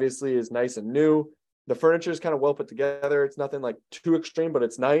kitchen obviously is nice and new. The furniture is kind of well put together. It's nothing like too extreme, but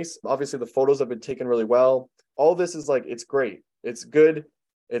it's nice. Obviously, the photos have been taken really well. All this is like, it's great. It's good.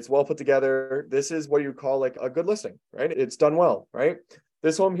 It's well put together. This is what you call like a good listing, right? It's done well, right?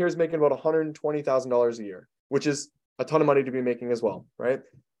 This home here is making about $120,000 a year, which is a ton of money to be making as well, right?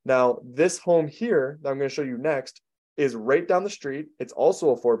 Now, this home here that I'm going to show you next is right down the street. It's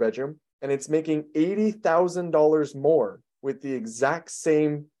also a 4-bedroom, and it's making $80,000 more with the exact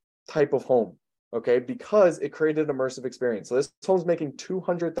same type of home. Okay, because it created an immersive experience. So this home's making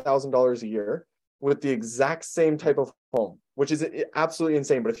 $200,000 a year with the exact same type of home, which is absolutely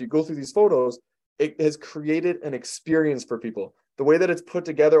insane. But if you go through these photos, it has created an experience for people. The way that it's put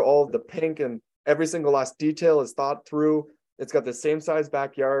together, all of the pink and every single last detail is thought through. It's got the same size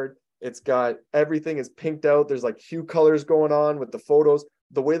backyard. It's got everything is pinked out. There's like hue colors going on with the photos.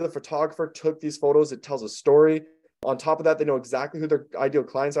 The way the photographer took these photos, it tells a story. On top of that, they know exactly who their ideal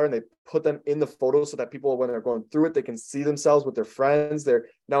clients are, and they put them in the photos so that people, when they're going through it, they can see themselves with their friends. They're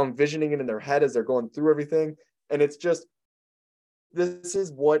now envisioning it in their head as they're going through everything. And it's just, this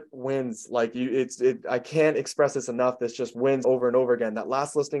is what wins. Like I can't express this enough. This just wins over and over again. That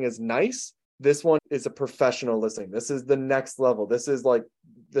last listing is nice. This one is a professional listing. This is the next level. This is like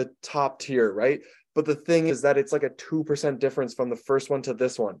the top tier, right? But the thing is that it's like a 2% difference from the first one to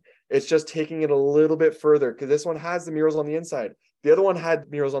this one. It's just taking it a little bit further because this one has the murals on the inside. The other one had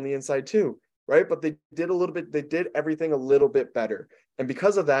murals on the inside too, right? But they did everything a little bit better. And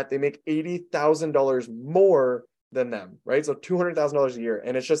because of that, they make $80,000 more than them, right? So $200,000 a year.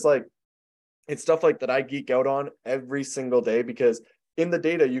 And it's just like, it's stuff like that I geek out on every single day, because in the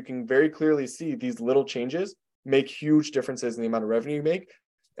data, you can very clearly see these little changes make huge differences in the amount of revenue you make.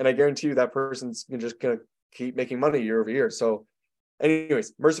 And I guarantee you that person's just going to keep making money year over year. So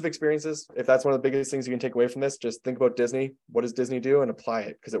anyways, immersive experiences, if that's one of the biggest things you can take away from this, just think about Disney. What does Disney do? And apply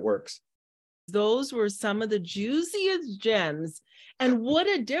it, because it works. Those were some of the juiciest gems. And what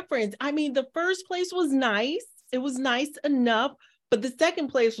a difference. I mean, the first place was nice. It was nice enough. But the second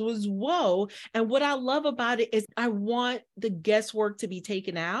place was whoa. And what I love about it is I want the guesswork to be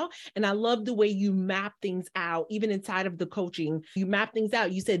taken out. And I love the way you map things out, even inside of the coaching. You map things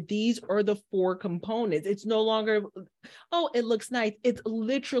out. You said these are the 4 components. It's no longer, oh, it looks nice. It's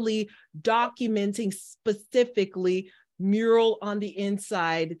literally documenting specifically mural on the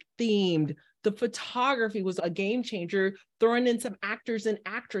inside, themed. The photography was a game changer, throwing in some actors and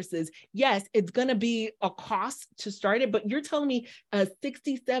actresses. Yes, it's going to be a cost to start it, but you're telling me a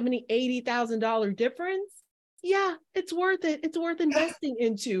 $60,000, $70,000, $80,000 difference? Yeah, it's worth it. It's worth investing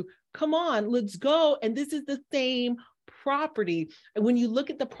into. Come on, let's go. And this is the same property. And when you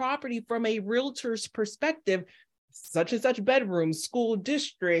look at the property from a realtor's perspective, such and such bedroom, school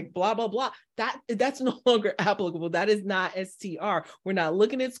district, blah, blah, blah. That's no longer applicable. That is not STR. We're not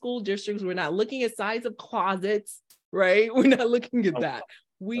looking at school districts. We're not looking at size of closets, right? We're not looking at that.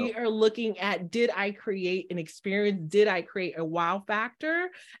 We are looking at, did I create an experience? Did I create a wow factor?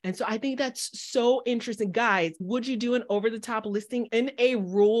 And so I think that's so interesting. Guys, would you do an over-the-top listing in a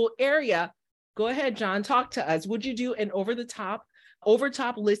rural area? Go ahead, John, talk to us. Would you do an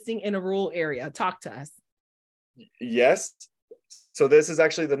over-top listing in a rural area? Talk to us. Yes. So this is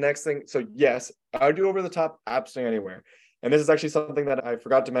actually the next thing. So yes, I would do over the top absolutely anywhere. And this is actually something that I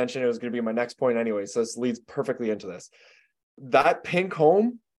forgot to mention. It was going to be my next point anyway. So this leads perfectly into this. That pink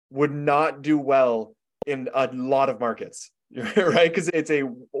home would not do well in a lot of markets, right? Because it's a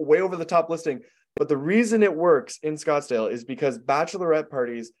way over the top listing. But the reason it works in Scottsdale is because bachelorette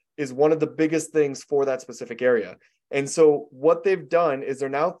parties is one of the biggest things for that specific area. And so what they've done is they're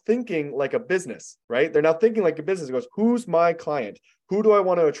now thinking like a business, right? They're now thinking like a business. It goes, who's my client? Who do I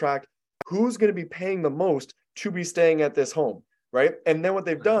want to attract? Who's going to be paying the most to be staying at this home, right? And then what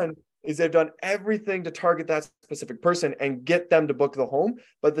they've done is they've done everything to target that specific person and get them to book the home,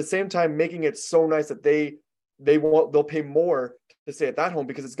 but at the same time making it so nice that they'll pay more to stay at that home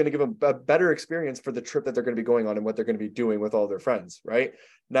because it's going to give them a better experience for the trip that they're going to be going on and what they're going to be doing with all their friends, right?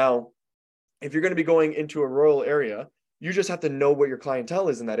 Now, if you're going to be going into a rural area, you just have to know what your clientele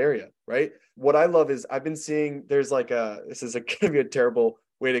is in that area, right? What I love is I've been seeing this is going to be a terrible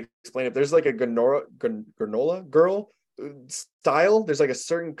way to explain it. There's like a granola girl style. There's like a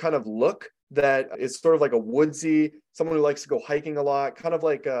certain kind of look that is sort of like a woodsy, someone who likes to go hiking a lot, kind of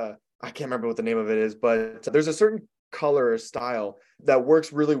like I can't remember what the name of it is, but there's a certain color or style that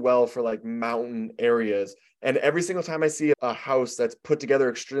works really well for like mountain areas. And every single time I see a house that's put together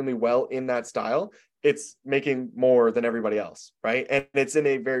extremely well in that style, it's making more than everybody else, right? And it's in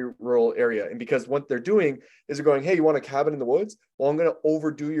a very rural area. And because what they're doing is they're going, hey, you want a cabin in the woods? Well, I'm going to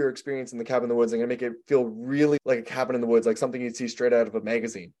overdo your experience in the cabin in the woods. I'm going to make it feel really like a cabin in the woods, like something you'd see straight out of a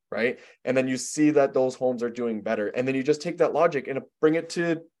magazine, right? And then you see that those homes are doing better. And then you just take that logic and bring it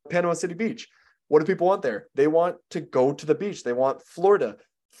to Panama City Beach. What do people want there? They want to go to the beach. They want Florida.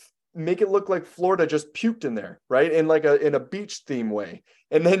 Make it look like Florida just puked in there, right? In a beach theme way.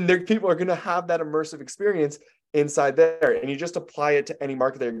 And then people are going to have that immersive experience inside there. And you just apply it to any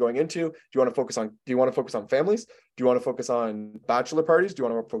market that you're going into. Do you want to focus on families? Do you want to focus on bachelor parties? Do you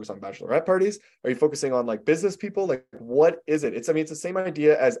want to focus on bachelorette parties? Are you focusing on like business people? Like, what is it? It's the same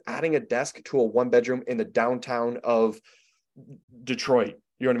idea as adding a desk to a one bedroom in the downtown of Detroit.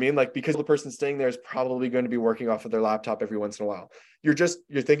 You know what I mean? Like, because the person staying there is probably going to be working off of their laptop every once in a while. You're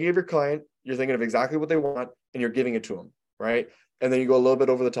thinking of your client, you're thinking of exactly what they want, and you're giving it to them, right? And then you go a little bit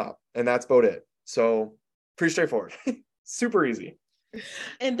over the top, and that's about it. So pretty straightforward, super easy.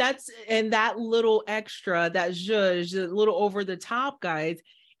 And that little extra, that zhuzh, the little over the top, guys,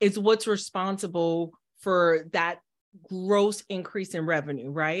 is what's responsible for that gross increase in revenue,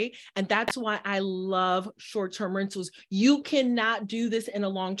 right? And that's why I love short-term rentals. You cannot do this in a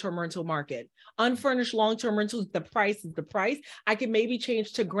long-term rental market. Unfurnished long-term rentals, the price is the price. I could maybe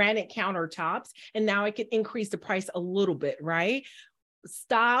change to granite countertops, and now I could increase the price a little bit, right?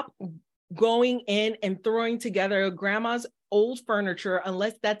 Stop going in and throwing together grandma's old furniture,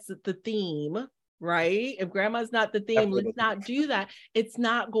 unless that's the theme, right? If grandma's not the theme, let's not do that. It's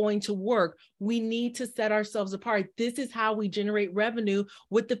not going to work. We need to set ourselves apart. This is how we generate revenue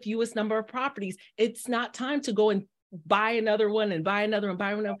with the fewest number of properties. It's not time to go and buy another one and buy another and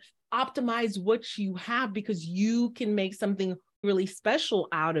buy another. Optimize what you have, because you can make something really special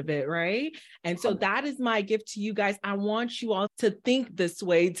out of it, right? And so that is my gift to you guys. I want you all to think this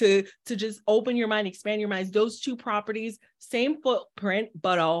way, to just open your mind, expand your minds. Those two properties, same footprint,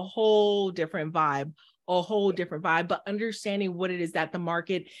 but a whole different vibe, but understanding what it is that the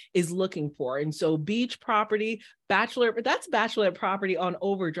market is looking for. And so beach property, that's bachelorette property on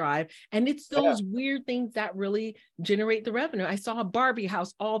overdrive. And it's those weird things that really generate the revenue. I saw a Barbie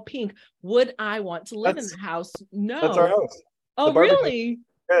house, all pink. Would I want to live in the house? No. That's our house. Oh, really?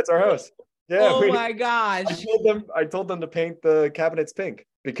 Yeah, it's our house. Yeah. Oh my gosh. I told them to paint the cabinets pink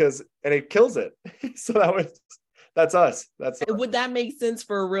and it kills it. So that's us. Would that make sense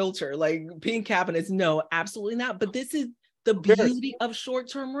for a realtor? Like pink cabinets? No, absolutely not. But this is the beauty of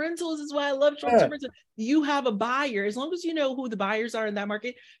short-term rentals, is why I love short-term rentals. You have a buyer, as long as you know who the buyers are in that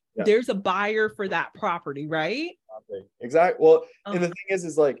market, there's a buyer for that property, right? Exactly. Well, and the thing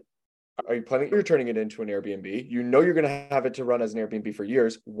is like, are you planning? You're turning it into an Airbnb. You know you're going to have it to run as an Airbnb for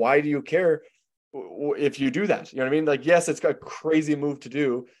years. Why do you care if you do that? You know what I mean? Like, yes, it's a crazy move to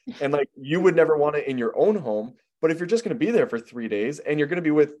do, and like you would never want it in your own home. But if you're just going to be there for 3 days and you're going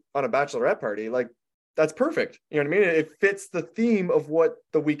to be on a bachelorette party, like that's perfect. You know what I mean? It fits the theme of what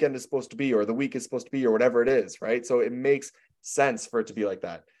the weekend is supposed to be, or the week is supposed to be, or whatever it is, right? So it makes sense for it to be like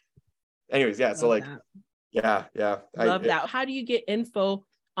that. Anyways, yeah. So Love like, that. yeah. Love that. How do you get info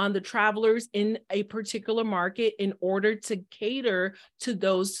on the travelers in a particular market in order to cater to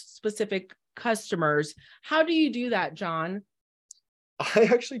those specific customers? How do you do that, John? I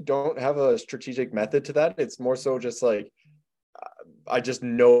actually don't have a strategic method to that. It's more so just like, I just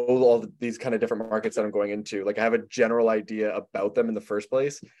know all these kind of different markets that I'm going into. Like I have a general idea about them in the first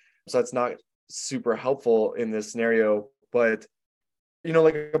place. So that's not super helpful in this scenario. But, you know,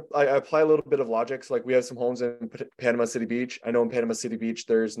 like I apply a little bit of logic. So like we have some homes in Panama City Beach. I know in Panama City Beach,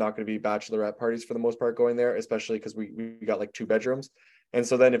 there's not going to be bachelorette parties for the most part going there, especially because we got like 2 bedrooms. And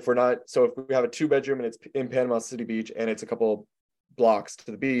so then if we have a 2 bedroom and it's in Panama City Beach and it's a couple blocks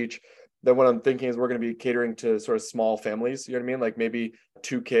to the beach, then what I'm thinking is we're going to be catering to sort of small families, you know what I mean? Like maybe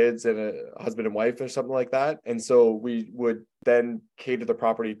 2 kids and a husband and wife or something like that. And so we would then cater the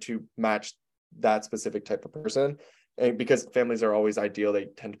property to match that specific type of person. And because families are always ideal, they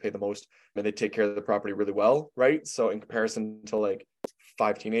tend to pay the most and they take care of the property really well, right? So in comparison to like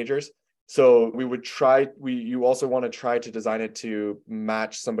 5 teenagers. So you also want to try to design it to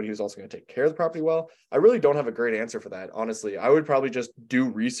match somebody who's also going to take care of the property well. I really don't have a great answer for that, honestly. I would probably just do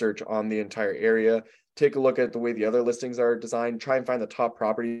research on the entire area, take a look at the way the other listings are designed, try and find the top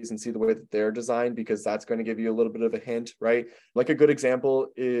properties and see the way that they're designed, because that's going to give you a little bit of a hint, right? Like a good example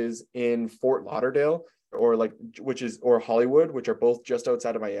is in Fort Lauderdale or Hollywood, which are both just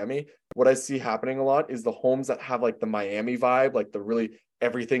outside of Miami. What I see happening a lot is the homes that have like the Miami vibe, like the really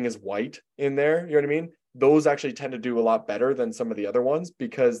everything is white in there. You know what I mean? Those actually tend to do a lot better than some of the other ones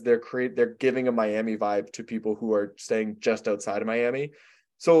because they're giving a Miami vibe to people who are staying just outside of Miami.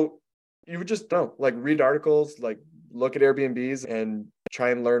 So you would just like read articles, like look at Airbnbs and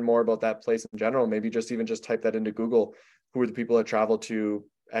try and learn more about that place in general. Maybe just type that into Google. Who are the people that travel to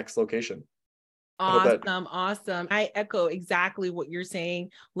X location? Awesome. I echo exactly what you're saying,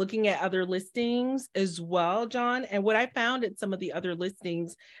 looking at other listings as well, John. And what I found at some of the other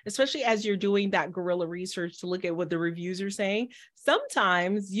listings, especially as you're doing that guerrilla research to look at what the reviews are saying,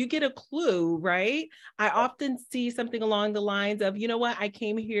 sometimes you get a clue, right? I often see something along the lines of, you know what, I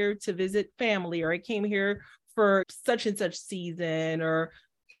came here to visit family, or I came here for such and such season, or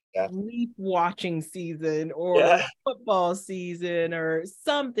leaf watching season, or football season, or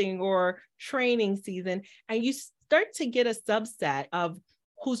something, or training season. And you start to get a subset of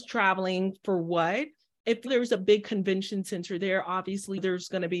who's traveling for what. If there's a big convention center there, obviously there's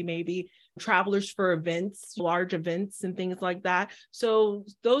going to be maybe travelers for events, large events and things like that. So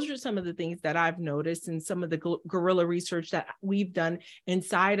those are some of the things that I've noticed, and some of the guerrilla research that we've done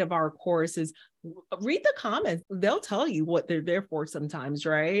inside of our courses. Read the comments. They'll tell you what they're there for sometimes,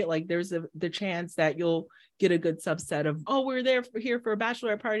 right? Like there's the chance that you'll get a good subset of, oh, we're here for a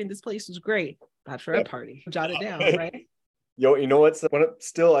bachelorette party and this place was great. Bachelorette party. Jot it down, right? You know what's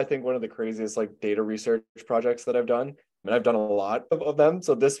I think one of the craziest like data research projects that I've done. I mean, I've done a lot of them.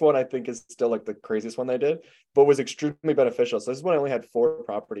 So this one I think is still like the craziest one I did, but was extremely beneficial. So this is when I only had 4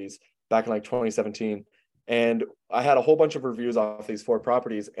 properties back in like 2017. And I had a whole bunch of reviews off these 4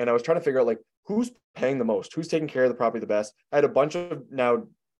 properties. And I was trying to figure out like who's paying the most, who's taking care of the property the best. I had a bunch of now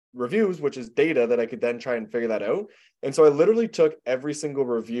reviews, which is data that I could then try and figure that out. And so I literally took every single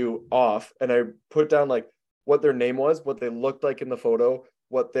review off and I put down like what their name was, what they looked like in the photo,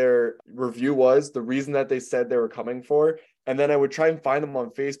 what their review was, the reason that they said they were coming for. And then I would try and find them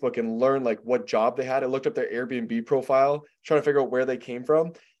on Facebook and learn like what job they had. I looked up their Airbnb profile, trying to figure out where they came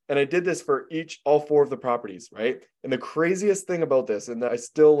from. And I did this for all 4 of the properties, right? And the craziest thing about this, and I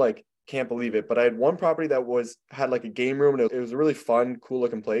still like can't believe it, but I had one property that had like a game room, and it was a really fun, cool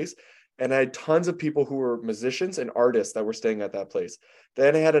looking place. And I had tons of people who were musicians and artists that were staying at that place.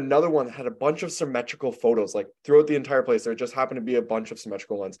 Then I had another one that had a bunch of symmetrical photos, like throughout the entire place. There just happened to be a bunch of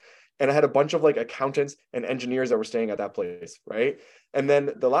symmetrical ones. And I had a bunch of like accountants and engineers that were staying at that place, right? And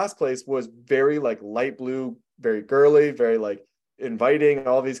then the last place was very like light blue, very girly, very like inviting, and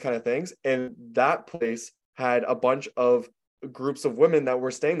all these kind of things. And that place had a bunch of groups of women that were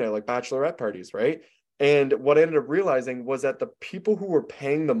staying there, like bachelorette parties, right? And what I ended up realizing was that the people who were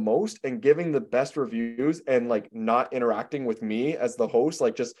paying the most and giving the best reviews and like not interacting with me as the host,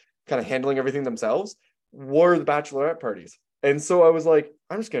 like just kind of handling everything themselves, were the bachelorette parties. And so I was like,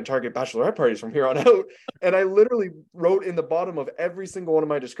 I'm just going to target bachelorette parties from here on out. And I literally wrote in the bottom of every single one of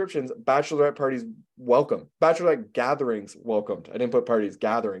my descriptions, bachelorette parties welcome, bachelorette gatherings welcomed. I didn't put parties,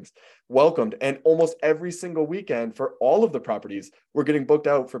 gatherings welcomed. And almost every single weekend for all of the properties, we're getting booked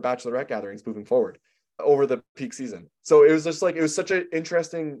out for bachelorette gatherings moving forward. over the peak season. So it was just like, it was such an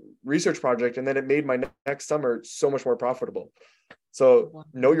interesting research project. And then it made my next summer so much more profitable. So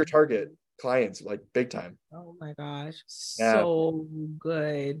know your target clients, like big time. Oh my gosh. Yeah. So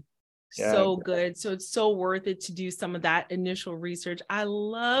good. Yeah. So good. So it's so worth it to do some of that initial research. I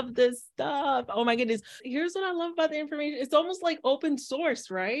love this stuff. Oh my goodness. Here's what I love about the information. It's almost like open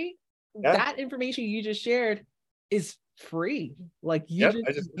source, right? Yeah. That information you just shared is free. Like you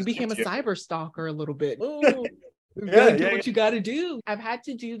you became a cyber stalker a little bit. Oh, you gotta do what you gotta do. I've had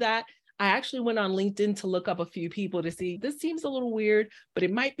to do that. I actually went on LinkedIn to look up a few people to see, this seems a little weird, but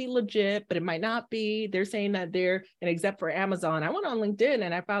it might be legit, but it might not be. They're saying that they're an exec for Amazon. I went on LinkedIn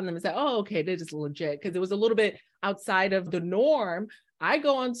and I found them and said, oh, okay, this is legit, because it was a little bit outside of the norm. I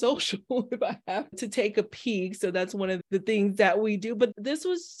go on social if I have to take a peek. So that's one of the things that we do. But this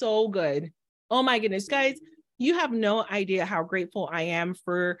was so good. Oh my goodness, guys. You have no idea how grateful I am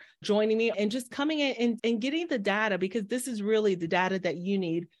for joining me and just coming in and getting the data, because this is really the data that you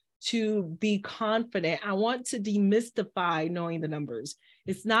need to be confident. I want to demystify knowing the numbers.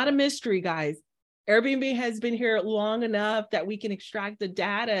 It's not a mystery, guys. Airbnb has been here long enough that we can extract the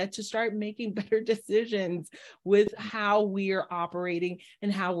data to start making better decisions with how we are operating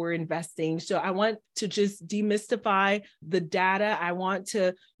and how we're investing. So I want to just demystify the data. I want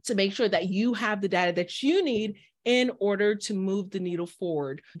to make sure that you have the data that you need in order to move the needle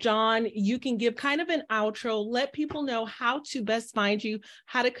forward. John, you can give kind of an outro, let people know how to best find you,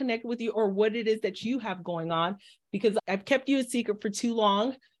 how to connect with you, or what it is that you have going on, because I've kept you a secret for too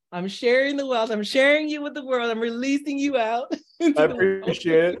long. I'm sharing the wealth. I'm sharing you with the world. I'm releasing you out. I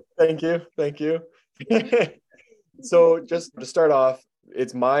appreciate it. Thank you. Thank you. So just to start off,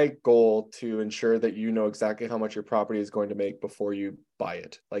 it's my goal to ensure that you know exactly how much your property is going to make before you buy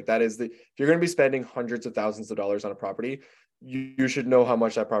it. Like that is if you're going to be spending hundreds of thousands of dollars on a property, you should know how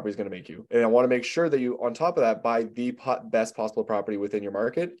much that property is going to make you. And I want to make sure that you, on top of that, buy the best possible property within your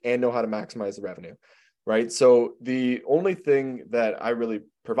market and know how to maximize the revenue. Right. So the only thing that I really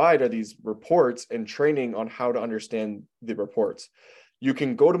provide are these reports and training on how to understand the reports. You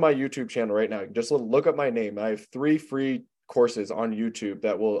can go to my YouTube channel right now. Just look up my name. I have 3 free courses on YouTube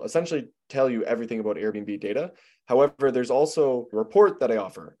that will essentially tell you everything about Airbnb data. However, there's also a report that I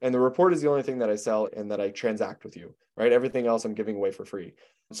offer, and the report is the only thing that I sell and that I transact with you, right? Everything else I'm giving away for free.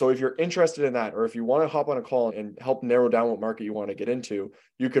 So if you're interested in that, or if you want to hop on a call and help narrow down what market you want to get into,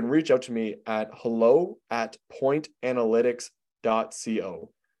 you can reach out to me at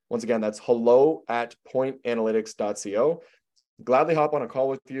hello@pointanalytics.co. Once again, that's hello@pointanalytics.co. Gladly hop on a call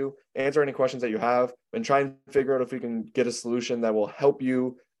with you, answer any questions that you have, and try and figure out if we can get a solution that will help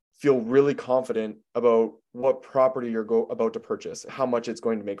you feel really confident about what property you're about to purchase, how much it's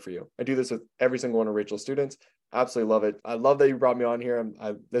going to make for you. I do this with every single one of Rachel's students. Absolutely love it. I love that you brought me on here.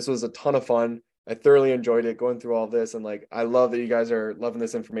 This was a ton of fun. I thoroughly enjoyed it going through all this. And I love that you guys are loving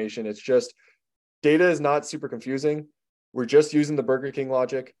this information. It's just, data is not super confusing. We're just using the Burger King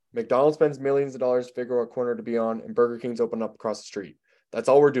logic. McDonald's spends millions of dollars to figure out what corner to be on, and Burger King's open up across the street. That's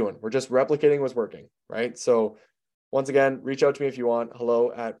all we're doing. We're just replicating what's working, right? So once again, reach out to me if you want,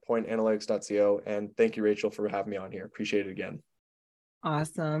 hello@pointanalytics.co. And thank you, Rachel, for having me on here. Appreciate it again.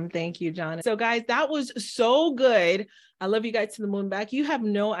 Awesome. Thank you, John. So guys, that was so good. I love you guys to the moon back. You have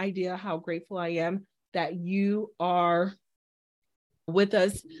no idea how grateful I am that you are with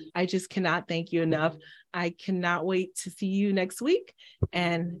us. I just cannot thank you enough. I cannot wait to see you next week,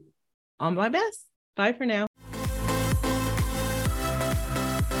 and on my best. Bye for now.